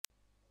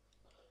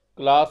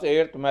Class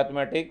 8th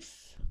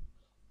Mathematics.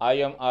 I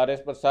am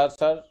R.S. Prasad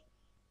sir.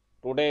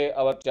 Today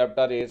our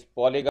chapter is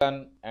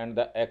polygon and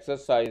the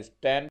exercise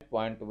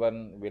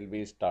 10.1 will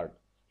be start.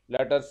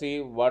 Let us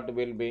see what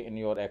will be in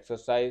your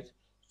exercise.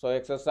 So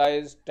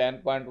exercise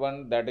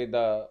 10.1, that is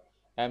the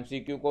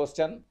MCQ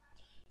question.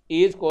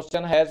 Each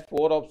question has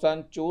 4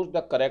 options. Choose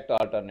the correct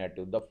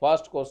alternative. The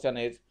first question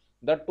is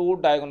the two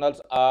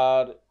diagonals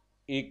are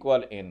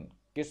equal in.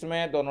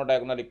 किसमें दोनों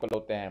diagonal equal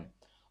होते हैं?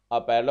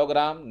 A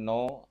parallelogram?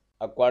 No.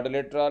 A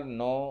quadrilateral?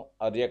 No.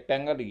 A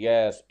rectangle?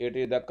 Yes. It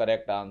is the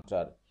correct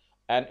answer.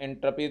 And in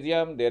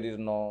trapezium there is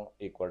no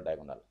equal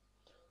diagonal.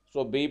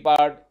 So B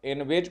part,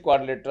 in which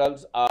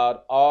quadrilaterals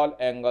are all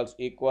angles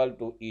equal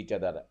to each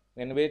other?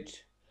 In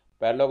which?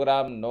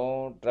 Parallelogram?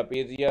 No.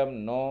 Trapezium?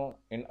 No.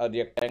 In a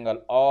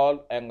rectangle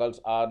all angles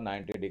are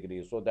 90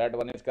 degrees. So that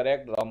one is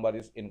correct. Rhomber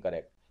is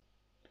incorrect.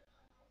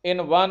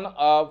 In one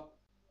of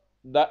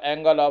the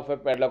angle of a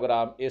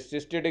parallelogram is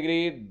 60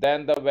 degree,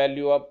 then the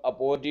value of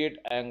opposite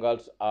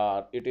angles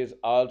are, it is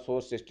also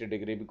 60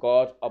 degree,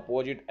 because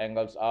opposite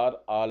angles are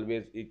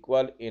always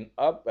equal in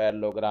a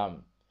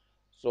parallelogram.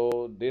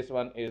 So this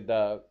one is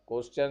the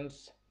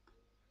questions.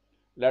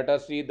 Let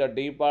us see the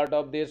D part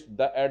of this.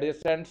 The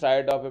adjacent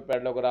side of a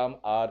parallelogram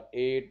are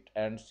 8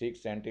 and 6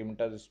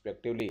 centimeters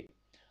respectively.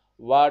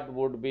 What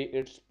would be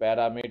its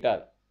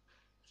parameter?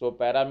 So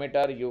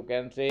parameter, you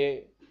can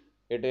say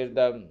it is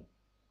the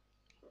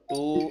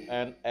 2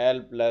 and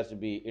L plus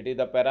B. It is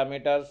the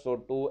parameter.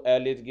 So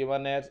 2L is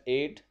given as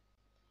 8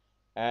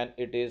 and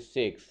it is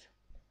 6.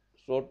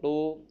 So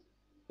 2,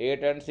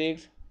 8 and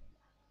 6,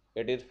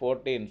 it is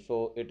 14.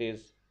 So it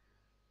is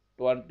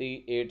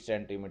 28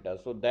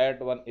 centimeters. So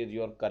that one is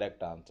your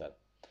correct answer.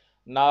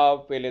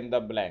 Now fill in the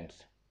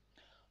blanks.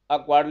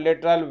 A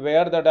quadrilateral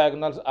where the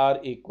diagonals are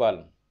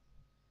equal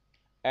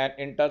and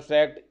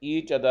intersect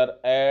each other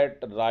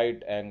at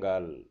right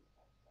angle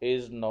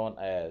is known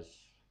as,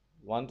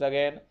 once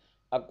again,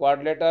 a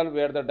quadrilateral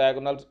where the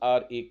diagonals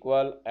are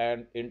equal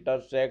and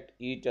intersect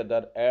each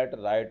other at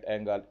right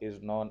angle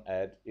is known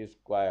as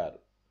square.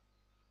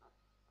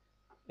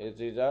 It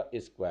is a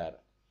square.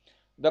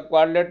 The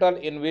quadrilateral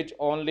in which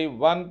only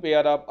one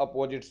pair of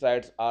opposite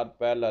sides are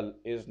parallel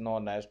is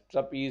known as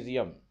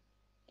trapezium.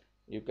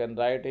 You can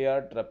write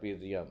here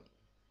trapezium.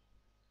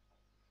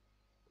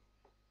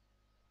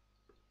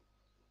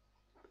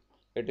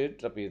 It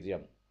is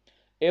trapezium.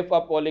 If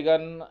a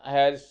polygon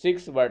has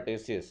 6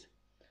 vertices,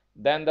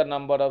 then the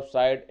number of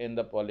sides in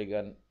the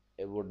polygon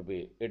would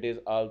be, it is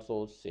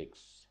also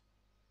 6.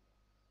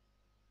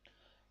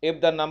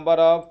 If the number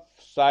of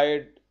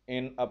sides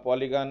in a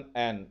polygon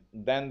n,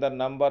 then the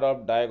number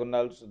of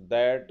diagonals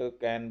that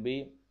can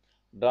be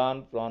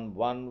drawn from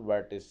one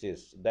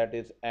vertices, that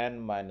is n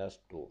minus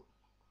 2.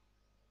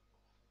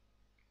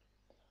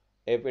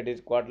 If it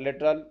is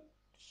quadrilateral,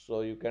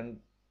 so you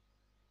can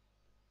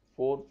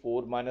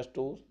 4 minus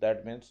 2,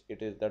 that means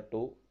it is the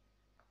 2.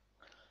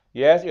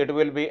 Yes, it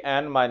will be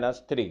n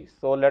minus 3.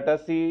 So let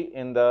us see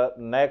in the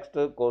next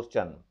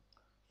question.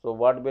 So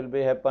what will be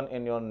happen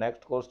in your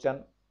next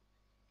question?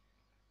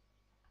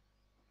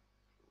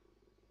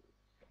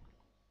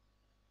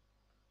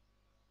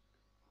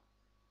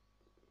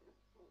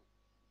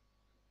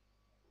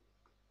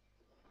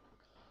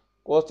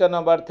 Question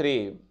number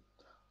 3.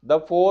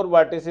 The 4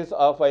 vertices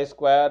of a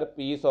square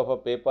piece of a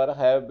paper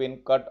have been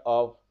cut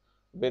off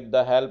with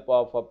the help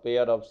of a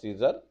pair of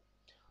scissors.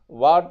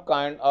 What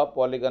kind of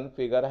polygon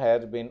figure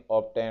has been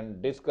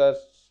obtained? Discuss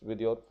with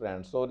your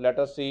friends. So let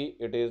us see,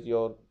 it is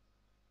your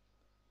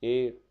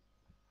A,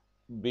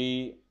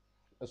 B,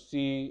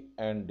 C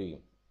and D.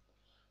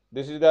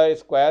 This is the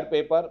square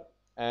paper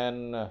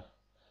and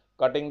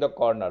cutting the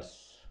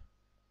corners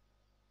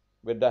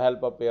with the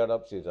help of pair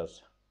of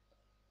scissors.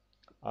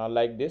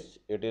 Like this,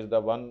 it is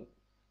the one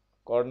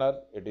corner,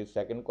 it is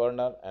second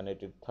corner, and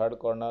it is third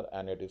corner,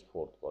 and it is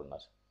fourth corner.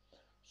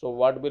 So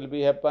what will be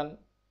happen?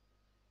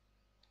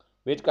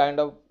 Which kind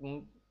of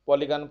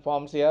polygon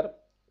forms here?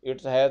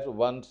 It has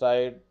one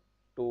side,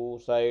 two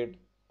side,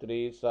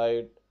 three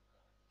side,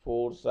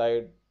 four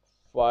side,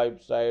 five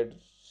side,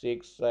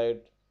 six side,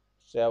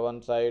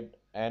 seven side,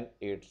 and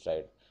eight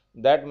side.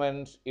 That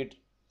means it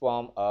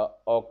form a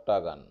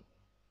octagon.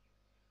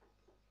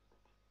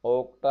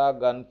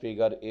 Octagon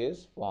figure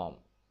is formed.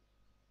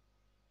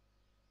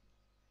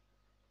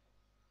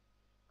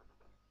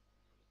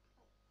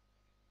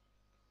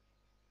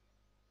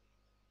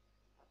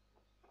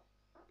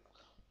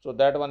 So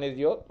that one is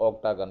your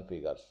octagon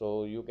figure.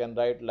 So you can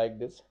write like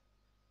this.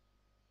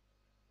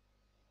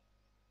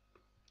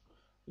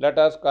 Let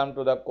us come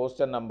to the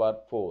question number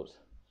 4.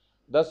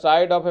 The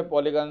side of a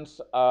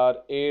polygons are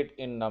 8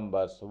 in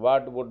numbers.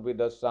 What would be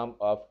the sum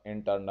of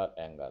internal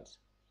angles?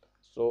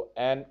 So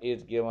n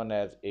is given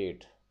as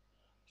 8.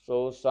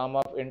 So sum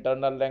of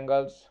internal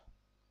angles,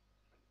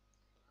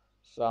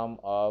 sum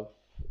of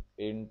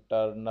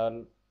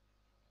internal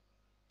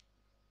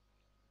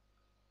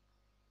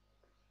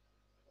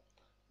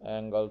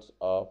angles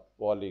of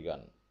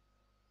polygon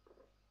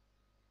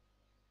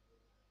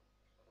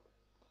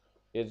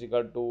is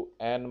equal to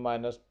n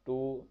minus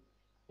 2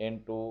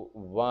 into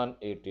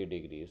 180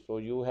 degrees. So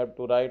you have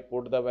to write,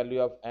 put the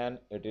value of n,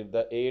 it is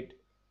the 8.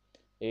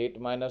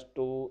 8 minus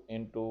 2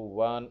 into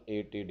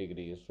 180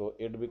 degrees. So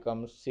it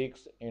becomes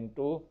 6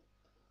 into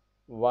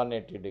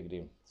 180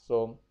 degree.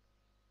 So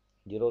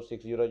 0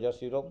 6 0 just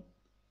 0.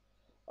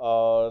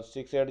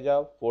 6 8 ja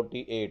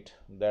 48.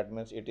 That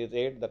means it is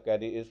 8. The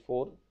carry is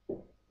 4.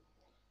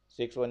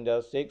 6 1 ja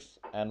 6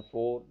 and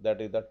 4,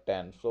 that is the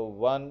 10. So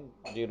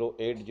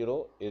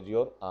 1080 is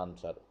your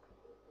answer.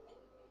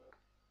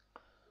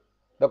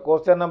 The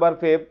question number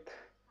 5th.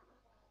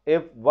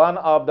 If one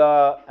of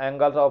the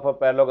angles of a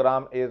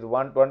parallelogram is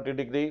 120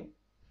 degree,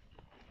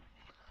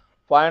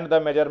 find the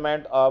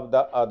measurement of the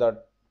other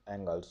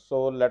angles.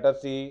 So let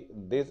us see,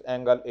 this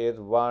angle is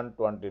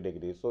 120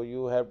 degree. So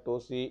you have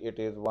to see it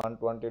is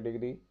 120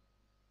 degree.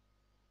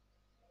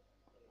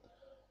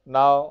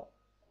 Now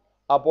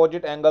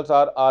opposite angles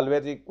are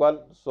always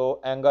equal.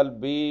 So angle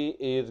B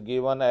is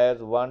given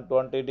as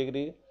 120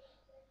 degree.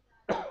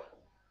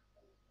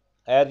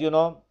 As you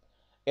know,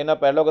 in a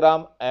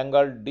parallelogram,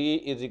 angle D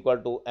is equal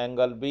to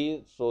angle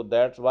B. So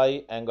that's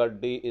why angle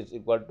D is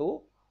equal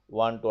to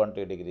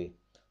 120 degree.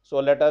 So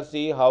let us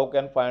see how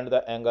can find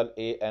the angle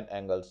A and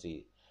angle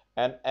C.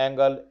 And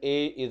angle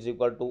A is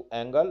equal to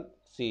angle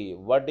C.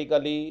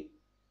 Vertically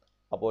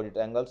opposite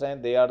angles,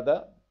 and they are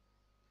the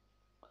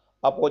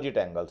opposite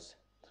angles.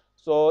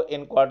 So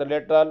in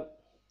quadrilateral,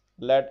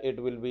 let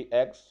it will be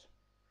X.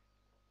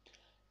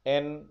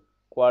 In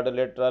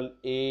quadrilateral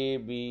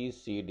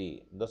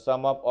ABCD, the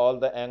sum of all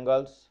the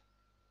angles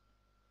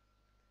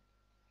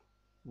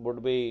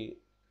would be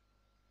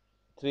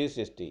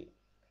 360.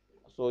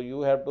 So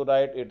you have to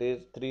write it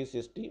is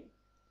 360,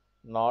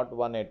 not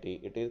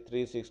 180. It is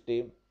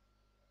 360.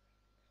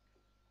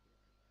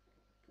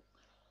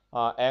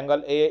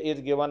 Angle A is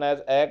given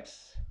as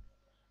X,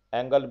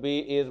 angle B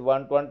is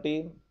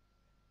 120,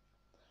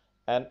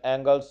 and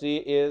angle C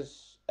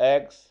is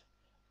X,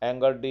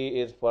 angle D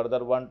is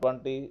further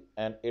 120,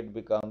 and it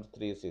becomes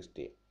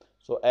 360.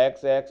 So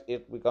X,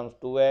 it becomes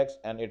 2X,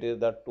 and it is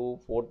the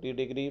 240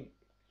 degree,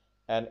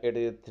 and it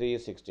is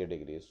 360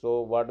 degrees.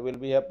 So what will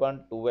be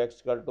happen?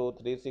 2X equal to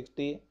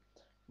 360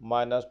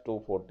 minus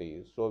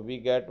 240. So we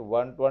get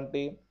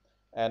 120,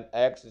 and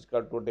X is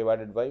equal to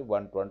divided by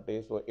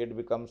 120. So it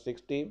becomes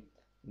 60.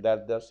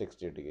 That's the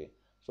 60 degree.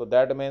 So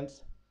that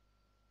means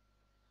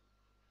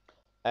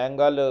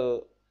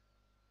angle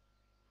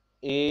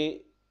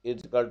A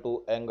is equal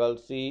to angle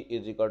C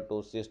is equal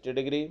to 60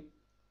 degree,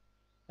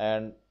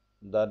 and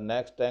the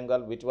next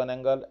angle, which one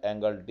angle?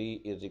 Angle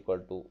D is equal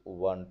to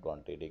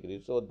 120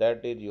 degree. So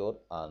that is your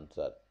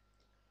answer.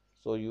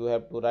 So you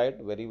have to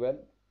write very well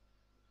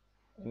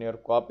in your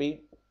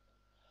copy.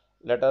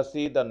 Let us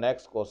see the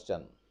next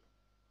question.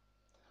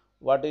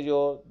 What is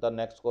the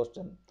next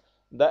question?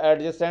 The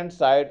adjacent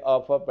side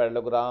of a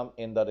parallelogram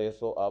in the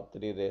ratio of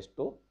 3 raised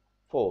to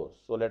 4.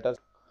 So let us.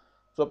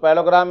 So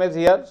parallelogram is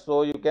here.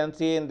 So you can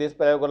see in this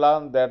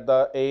parallelogram that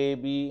the A,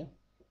 B,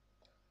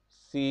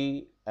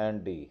 C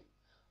and D,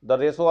 the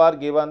ratio are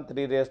given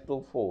 3 raised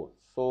to 4.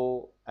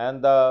 So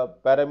and the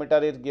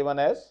parameter is given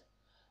as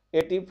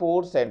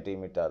 84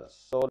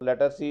 centimeters. So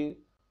let us see.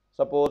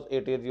 Suppose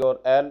it is your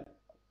L,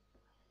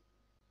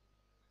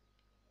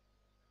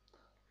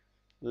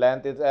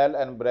 length is L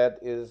and breadth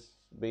is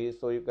B.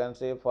 So you can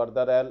say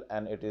further L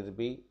and it is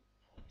B.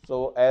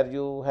 So as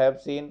you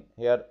have seen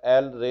here,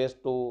 L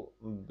raised to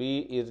B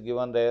is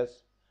given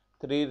as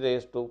 3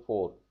 raised to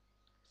 4.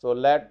 So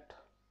let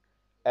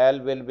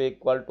L will be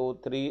equal to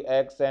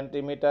 3x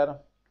centimeter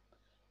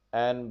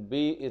and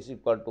B is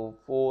equal to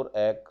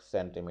 4x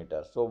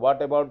centimeter. So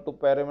what about the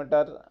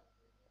perimeter?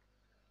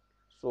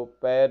 So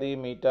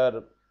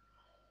perimeter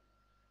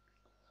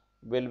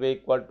will be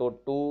equal to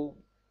 2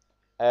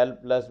 L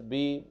plus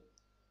B.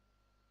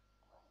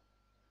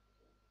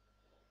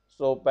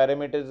 So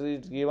perimeter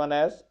is given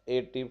as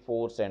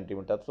 84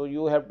 centimeter. So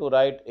you have to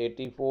write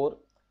 84.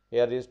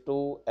 Here is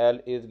 2, L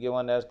is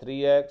given as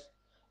 3x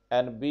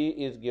and B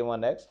is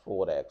given as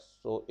 4x.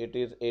 So it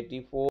is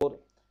 84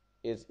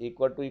 is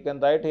equal to, you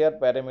can write here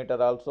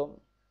perimeter also.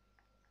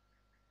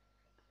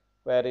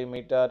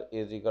 Perimeter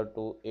is equal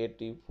to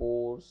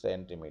 84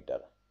 centimeter.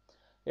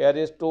 Here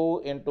is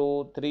 2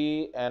 into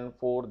 3 and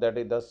 4, that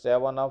is the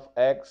 7 of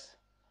x.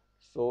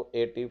 So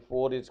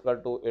 84 is equal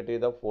to, it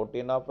is the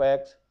 14 of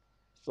x.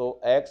 So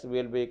x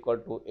will be equal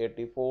to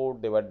 84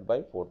 divided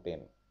by 14.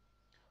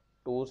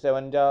 2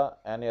 7 ja,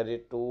 and here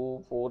is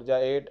 2 4 ja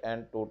 8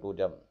 and 2 2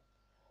 ja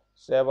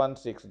 7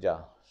 6 ja.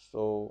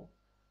 So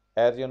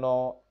as you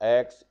know,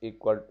 x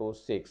equal to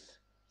 6.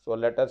 So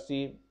let us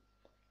see,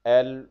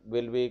 L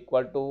will be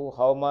equal to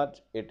how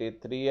much? It is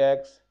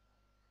 3x.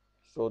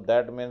 So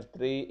that means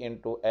 3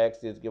 into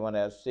x is given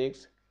as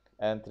 6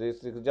 and 3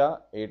 6 ja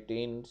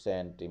 18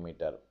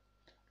 centimeter.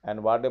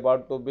 And what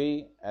about to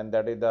B? And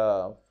that is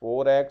the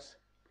 4x.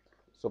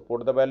 So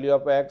put the value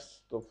of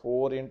x. So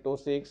 4 into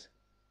 6,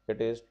 it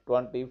is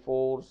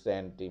 24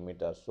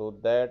 centimeters. So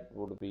that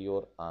would be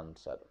your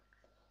answer.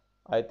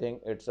 I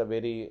think it's a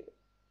very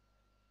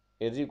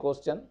easy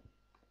question.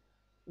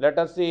 Let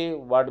us see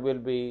what will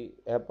be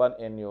happen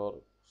in your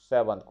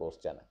Seventh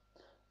question.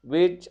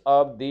 Which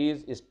of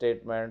these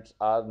statements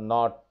are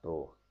not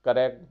true?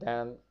 Correct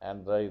them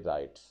and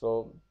rewrite.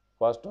 So,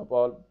 first of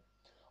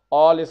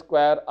all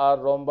square are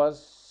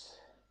rhombus.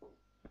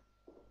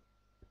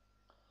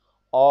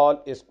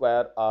 All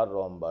square are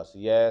rhombus.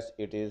 Yes,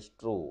 it is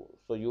true.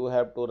 So, you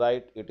have to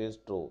write it is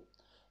true.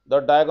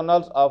 The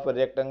diagonals of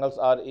rectangles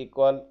are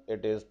equal.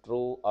 It is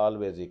true,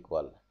 always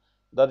equal.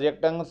 The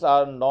rectangles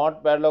are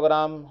not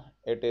parallelogram.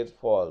 It is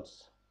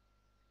false.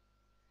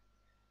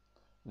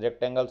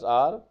 Rectangles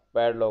are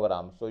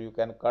parallelogram. So, you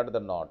can cut the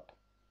knot.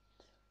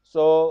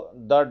 So,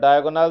 the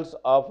diagonals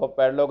of a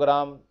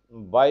parallelogram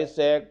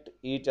bisect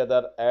each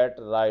other at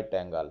right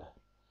angle.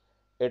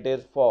 It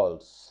is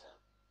false.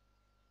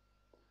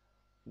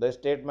 The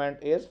statement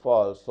is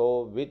false.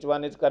 So, which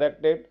one is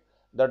corrected?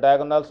 The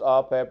diagonals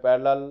of a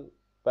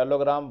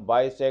parallelogram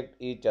bisect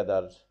each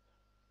other.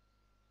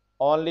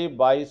 Only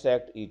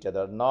bisect each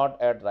other,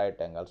 not at right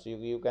angles.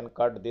 You can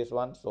cut this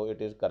one, so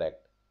it is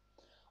correct.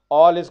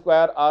 All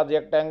square are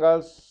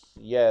rectangles.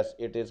 Yes,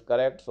 it is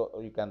correct. So,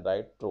 you can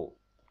write true.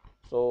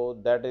 So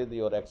that is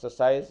your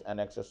exercise and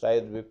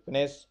exercise we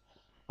finish.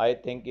 I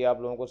think कि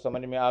आप लोगों को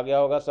समझ में आ गया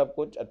होगा, सब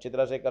कुछ अच्छी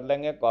तरह से कर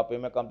लेंगे, कॉपी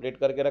में कंप्लीट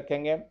करके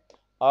रखेंगे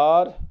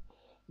और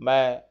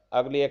मैं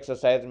अगली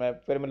एक्सरसाइज में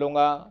फिर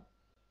मिलूँगा।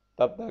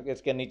 तब तक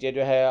इसके नीचे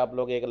जो है आप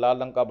लोग एक लाल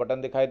रंग का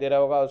बटन दिखाई दे रहा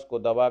होगा, उसको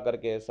दबा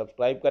करके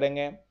सब्सक्राइब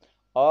करेंगे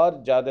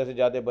और ज़्यादा से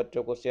ज़्यादा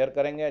बच्चों को शेयर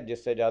करेंगे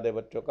जिससे ज़्यादा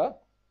बच्चों का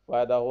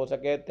फ़ायदा हो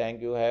सके।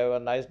 Thank you, have a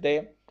nice day.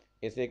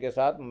 इसी के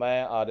साथ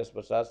मैं आर एस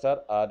प्रसाद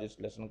सर आज इस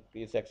लेसन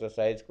की इस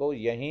एक्सरसाइज को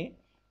यहीं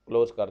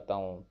क्लोज करता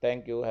हूँ।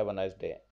 Thank you, have a nice day.